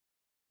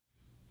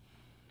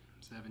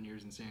7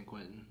 years in San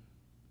Quentin,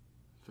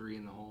 3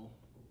 in the hole.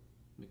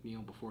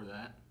 McNeil before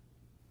that.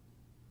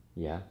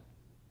 Yeah?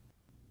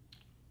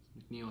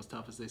 Is McNeil as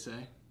tough as they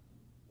say?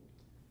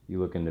 You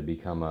looking to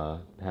become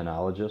a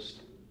penologist?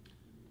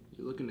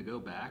 You looking to go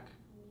back?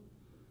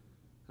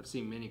 I've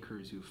seen many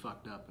crews who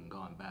fucked up and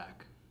gone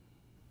back.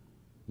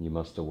 You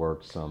must have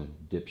worked some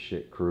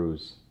dipshit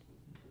crews.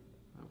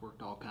 I've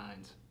worked all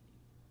kinds.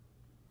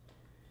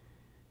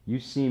 You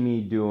see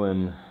me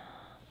doing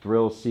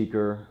thrill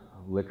seeker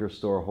liquor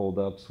store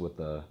holdups with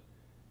a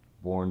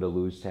Born to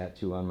Lose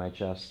tattoo on my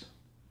chest?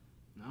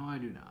 No, I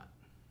do not.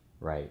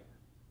 Right.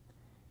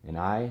 And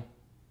I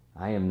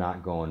am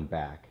not going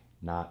back.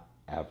 Not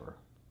ever.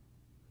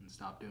 And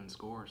stop doing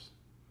scores.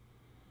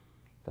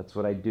 That's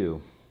what I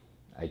do.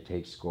 I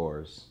take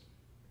scores.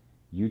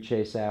 You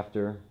chase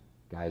after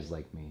guys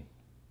like me.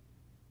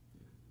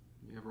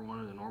 You ever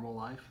wanted a normal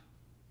life?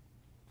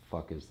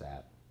 Fuck is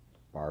that?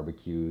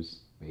 Barbecues,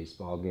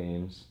 baseball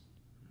games.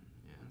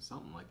 Yeah,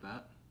 something like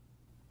that.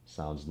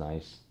 Sounds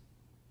nice.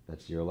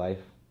 That's your life?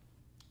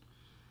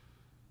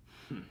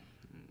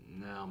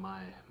 No,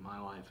 my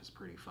life is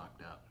pretty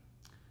fucked up.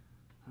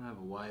 I have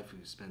a wife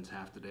who spends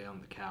half the day on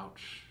the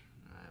couch.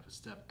 I have a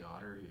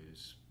stepdaughter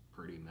who's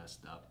pretty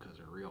messed up because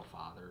her real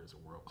father is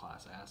a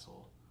world-class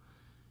asshole.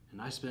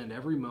 And I spend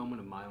every moment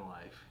of my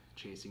life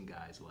chasing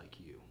guys like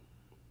you.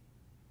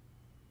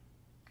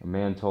 A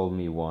man told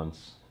me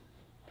once,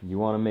 you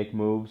want to make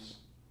moves?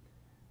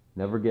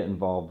 Never get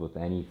involved with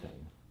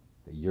anything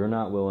that you're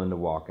not willing to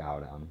walk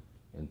out on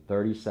in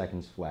 30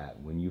 seconds flat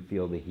when you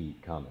feel the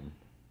heat coming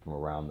from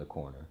around the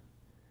corner.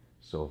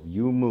 So if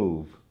you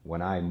move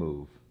when I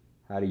move,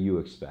 how do you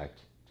expect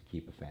to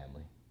keep a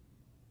family?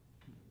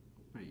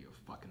 Are you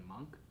a fucking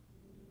monk?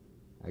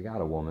 I got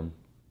a woman.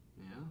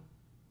 Yeah?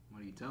 What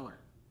do you tell her?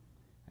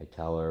 I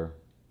tell her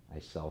I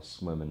sell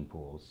swimming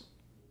pools.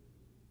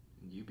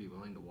 And you be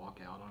willing to walk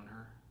out on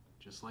her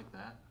just like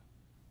that?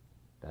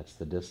 That's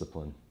the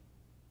discipline.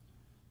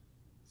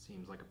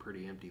 Seems like a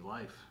pretty empty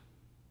life.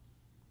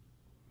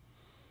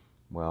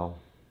 Well,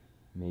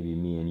 maybe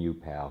me and you,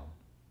 pal,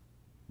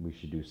 we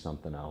should do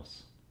something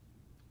else.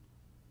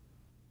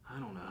 I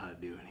don't know how to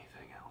do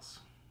anything else.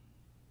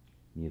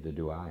 Neither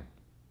do I.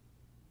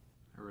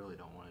 I really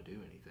don't want to do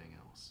anything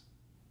else.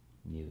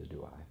 Neither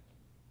do I.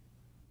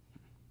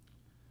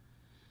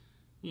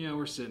 You know,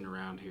 we're sitting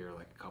around here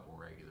like a couple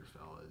regular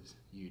fellas.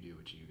 You do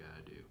what you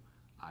gotta do.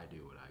 I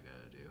do what I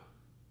gotta do.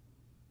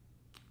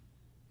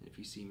 And if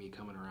you see me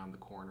coming around the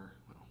corner,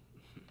 well,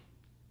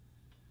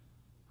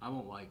 I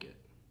won't like it.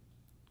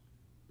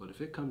 But if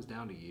it comes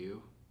down to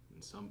you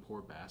and some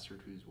poor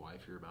bastard whose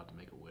wife you're about to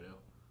make a widow,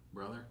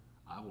 brother,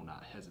 I will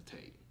not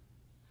hesitate.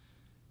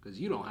 Because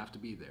you don't have to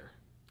be there.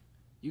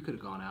 You could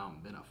have gone out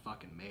and been a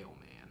fucking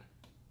mailman.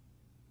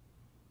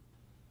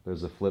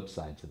 There's a flip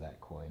side to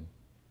that coin.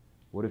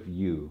 What if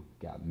you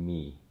got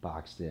me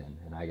boxed in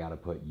and I gotta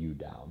put you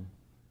down?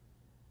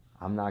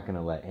 I'm not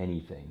gonna let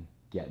anything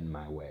get in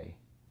my way.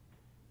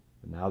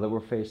 But now that we're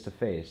face to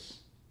face,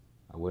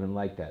 I wouldn't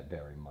like that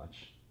very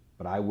much.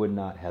 But I would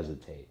not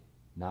hesitate.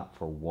 Not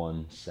for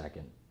 1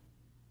 second.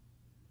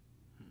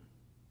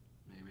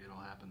 Maybe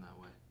it'll happen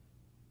that way.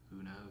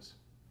 Who knows?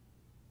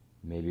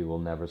 Maybe we'll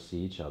never see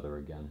each other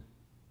again.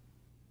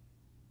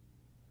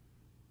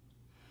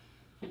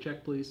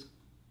 Check, please.